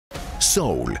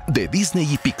Soul, de Disney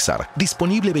y Pixar,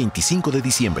 disponible 25 de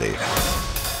diciembre.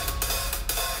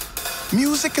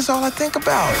 Music is all I think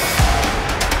about.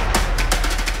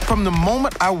 From the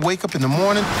moment I wake up in the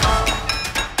morning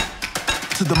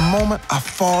to the moment I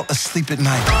fall asleep at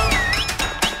night.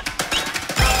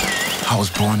 I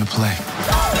was born to play.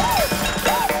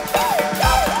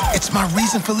 It's my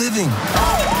reason for living.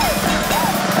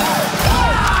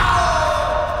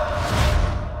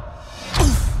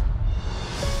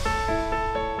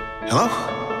 Hello?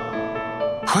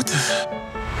 What the?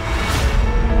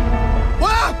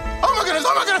 Wow! Oh my goodness!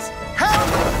 Oh my goodness! Help!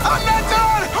 I'm not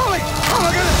done! Holy! Oh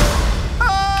my goodness!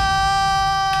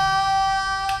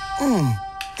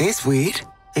 This weird.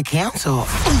 The council.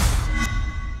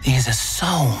 There's a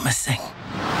soul missing.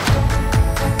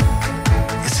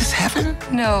 Is this heaven?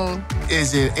 No.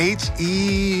 Is it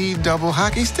H-E double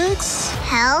hockey sticks?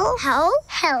 Hell? Hell?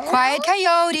 Hell? Quiet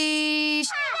coyotes.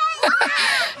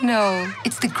 No,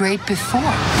 it's the great before.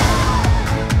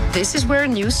 This is where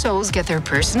new souls get their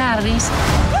personalities,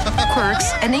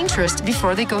 quirks, and interests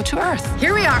before they go to Earth.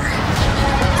 Here we are.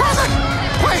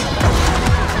 Wait!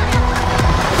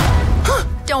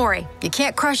 Don't worry, you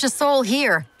can't crush a soul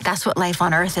here. That's what life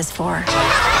on Earth is for.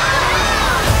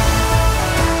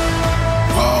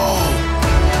 Whoa!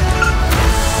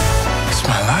 It's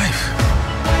my life.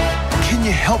 Can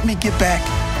you help me get back?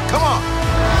 Come on!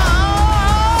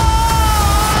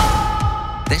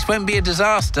 This won't be a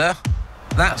disaster,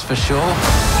 that's for sure.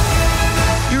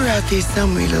 You're out there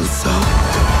somewhere, little soul.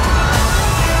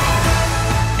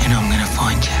 And I'm gonna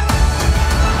find you.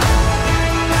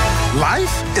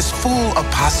 Life is full of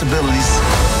possibilities.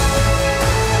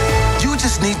 You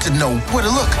just need to know where to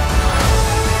look.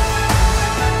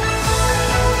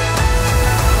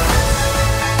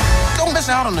 Don't miss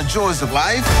out on the joys of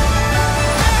life.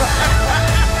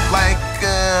 Like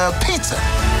pizza.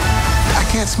 I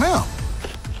can't smell.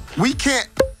 We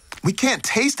can't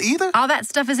taste either? All that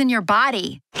stuff is in your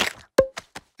body.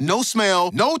 No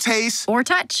smell, no taste. Or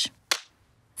touch.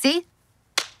 See?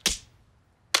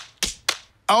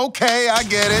 Okay, I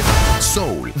get it.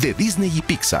 Soul, de Disney y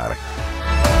Pixar.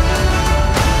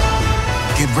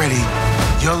 Get ready.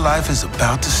 Your life is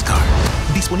about to start.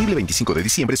 Disponible 25 de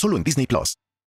diciembre solo en Disney Plus.